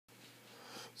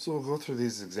So we'll go through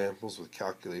these examples with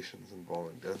calculations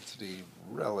involving density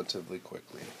relatively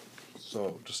quickly.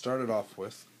 So to start it off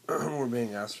with, we're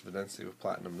being asked for the density of a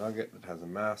platinum nugget that has a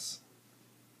mass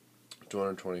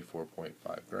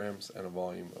 224.5 grams and a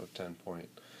volume of 10.0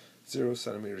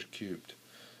 centimeters cubed.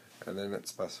 And then it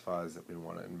specifies that we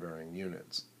want it in varying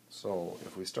units. So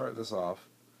if we start this off,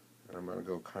 and I'm going to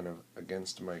go kind of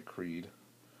against my creed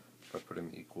by putting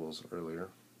the equals earlier,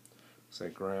 say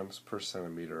grams per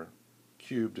centimeter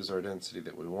cubed is our density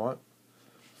that we want.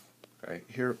 Okay,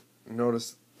 here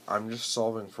notice I'm just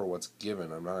solving for what's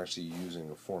given. I'm not actually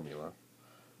using a formula.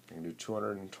 I can do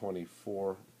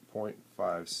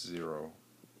 224.50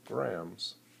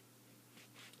 grams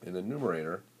in the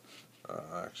numerator.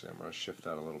 Actually, I'm going to shift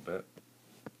that a little bit.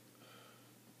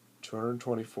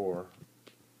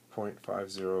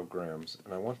 224.50 grams,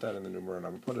 and I want that in the numerator, and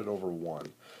I'm going to put it over 1,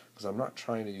 because I'm not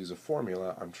trying to use a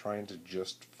formula, I'm trying to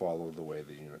just follow the way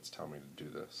the units tell me to do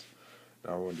this.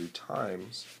 Now I'm going to do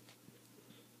times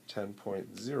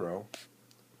 10.0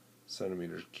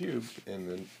 centimeters cubed in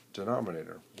the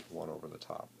denominator, with 1 over the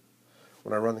top.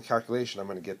 When I run the calculation, I'm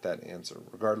going to get that answer,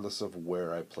 regardless of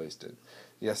where I placed it.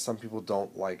 Yes, some people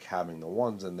don't like having the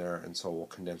ones in there, and so we'll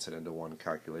condense it into one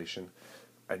calculation.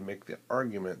 I'd make the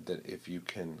argument that if you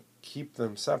can keep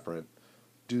them separate,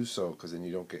 do so, because then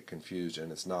you don't get confused,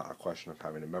 and it's not a question of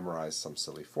having to memorize some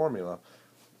silly formula.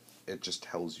 It just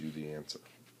tells you the answer.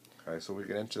 Okay, so we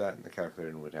can enter that in the calculator,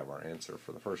 and we'd have our answer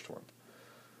for the first one.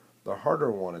 The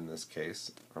harder one in this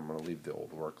case, I'm going to leave the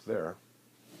old work there,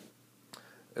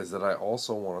 is that I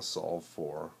also want to solve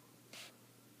for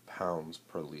pounds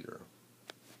per liter.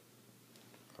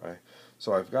 Okay,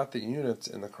 so I've got the units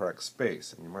in the correct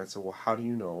space, and you might say, well, how do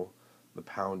you know the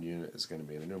pound unit is going to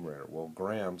be in the numerator? Well,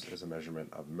 grams is a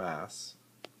measurement of mass,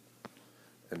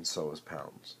 and so is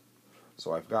pounds.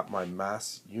 So I've got my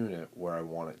mass unit where I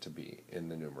want it to be in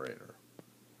the numerator.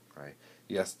 Okay,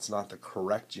 yes, it's not the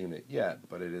correct unit yet,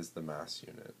 but it is the mass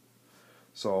unit.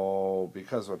 So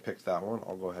because I picked that one,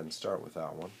 I'll go ahead and start with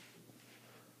that one.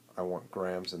 I want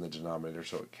grams in the denominator,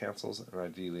 so it cancels, and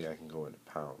ideally I can go into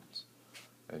pounds.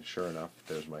 And sure enough,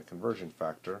 there's my conversion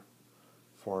factor.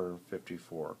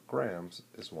 454 grams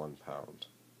is 1 pound.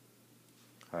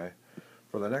 Okay.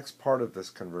 For the next part of this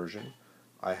conversion,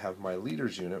 I have my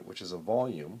liters unit, which is a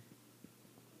volume.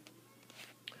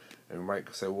 And you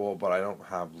might say, well, but I don't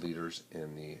have liters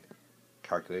in the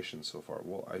calculation so far.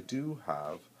 Well, I do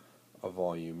have a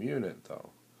volume unit,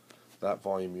 though. That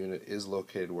volume unit is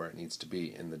located where it needs to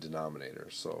be in the denominator,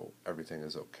 so everything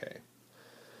is okay.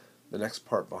 The next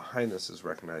part behind this is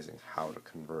recognizing how to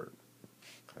convert.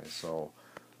 Okay, so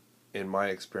in my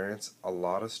experience, a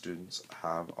lot of students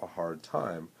have a hard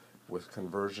time with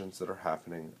conversions that are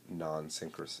happening not at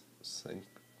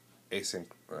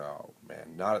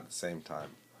the same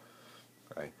time.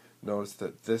 Okay, notice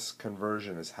that this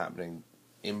conversion is happening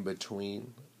in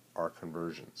between our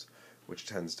conversions, which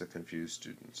tends to confuse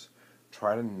students.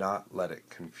 Try to not let it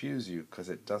confuse you, because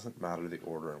it doesn't matter the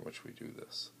order in which we do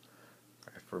this.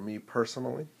 Okay, for me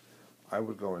personally, I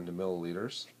would go into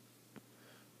milliliters.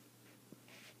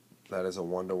 That is a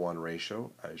 1-to-1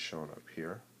 ratio, as shown up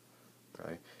here.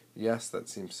 Okay. Yes, that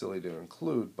seems silly to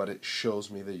include, but it shows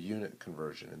me the unit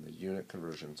conversion, and the unit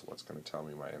conversion is what's going to tell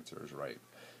me my answer is right.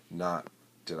 Not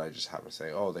did I just happen to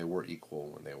say, oh, they were equal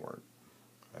when they weren't.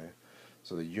 Okay.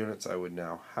 So the units I would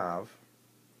now have,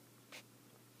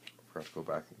 I forgot to go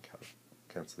back and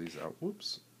cancel these out.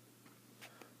 Whoops.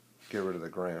 Get rid of the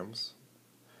grams.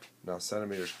 Now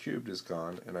centimeters cubed is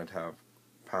gone, and I'd have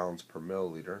pounds per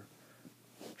milliliter.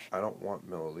 I don't want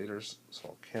milliliters, so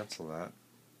I'll cancel that.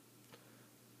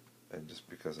 And just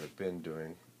because I've been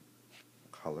doing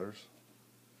colors,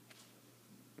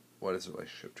 what is the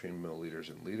relationship between milliliters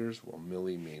and liters? Well,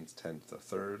 milli means 10 to the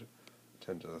third.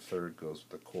 10 to the third goes with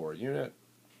the core unit.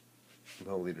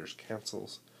 Milliliters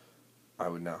cancels. I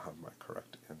would now have my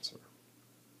correct answer.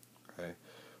 Okay.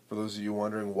 For those of you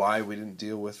wondering why we didn't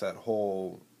deal with that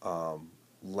whole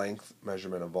length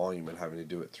measurement of volume and having to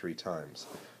do it 3 times,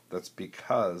 that's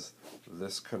because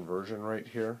this conversion right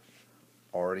here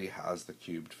already has the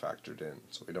cubed factored in,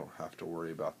 so we don't have to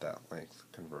worry about that length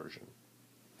conversion.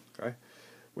 Okay,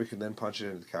 we can then punch it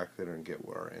into the calculator and get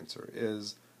what our answer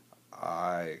is.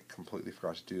 I completely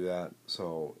forgot to do that,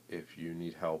 so if you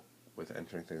need help with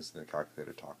entering things in the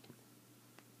calculator, talk to me.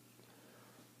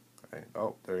 Okay.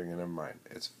 Oh, there you go, never mind.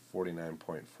 It's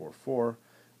 49.44.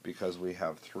 Because we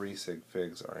have 3 sig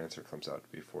figs, our answer comes out to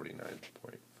be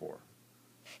 49.4. For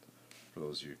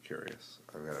those of you curious,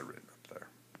 I've got it written up there.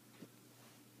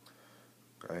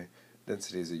 Okay,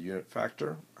 density is a unit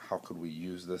factor. How could we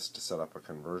use this to set up a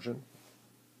conversion?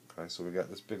 Okay, so we got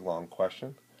this big long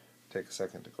question. Take a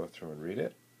second to go through and read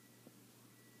it.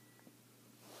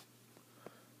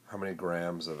 How many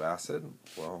grams of acid?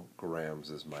 Well, grams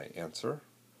is my answer.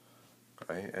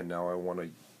 Okay, and now I want to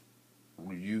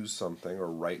use something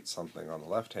or write something on the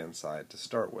left-hand side to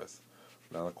start with.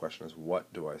 Now the question is,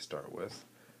 what do I start with?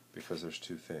 Because there's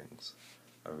two things.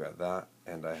 I've got that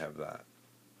and I have that.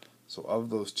 So of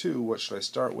those two, what should I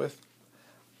start with?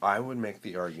 I would make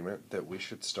the argument that we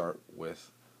should start with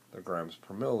the grams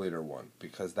per milliliter one,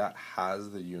 because that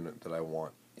has the unit that I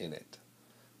want in it.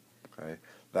 Okay,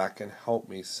 that can help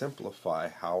me simplify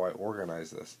how I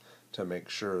organize this to make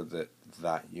sure that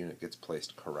that unit gets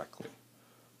placed correctly.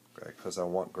 Okay, because I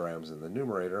want grams in the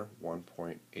numerator,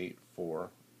 1.84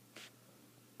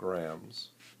 grams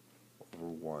over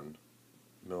 1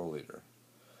 milliliter.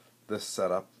 This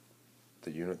set up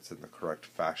the units in the correct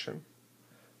fashion.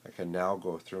 I can now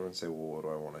go through and say, well, what do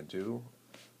I want to do?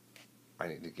 I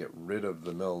need to get rid of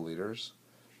the milliliters.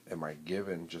 Am I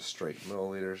given just straight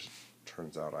milliliters?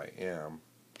 Turns out I am.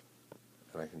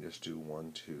 And I can just do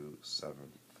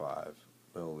 1275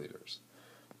 milliliters.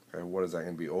 Okay, what is that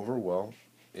going to be over? Well,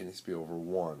 it needs to be over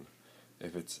 1.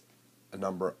 If it's a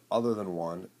number other than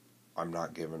 1, I'm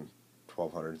not given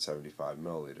 1275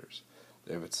 milliliters.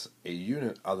 If it's a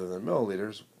unit other than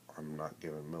milliliters, I'm not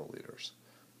given milliliters.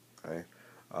 Okay.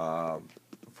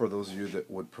 For those of you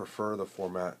that would prefer the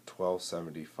format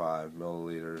 1275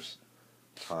 milliliters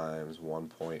times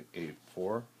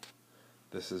 1.84,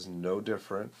 this is no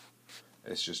different.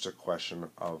 It's just a question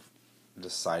of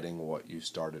deciding what you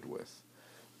started with.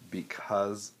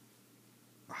 Because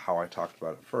how I talked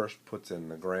about it first puts in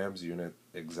the grams unit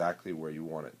exactly where you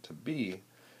want it to be,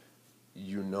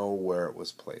 you know where it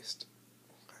was placed.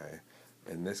 Okay.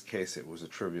 In this case, it was a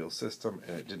trivial system,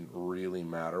 and it didn't really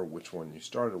matter which one you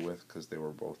started with because they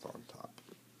were both on top.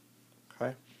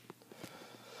 Okay?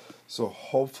 So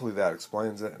hopefully that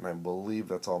explains it, and I believe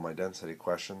that's all my density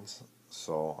questions.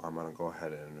 So I'm going to go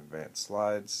ahead and advance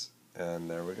slides, and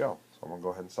there we go. So I'm going to go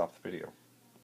ahead and stop the video.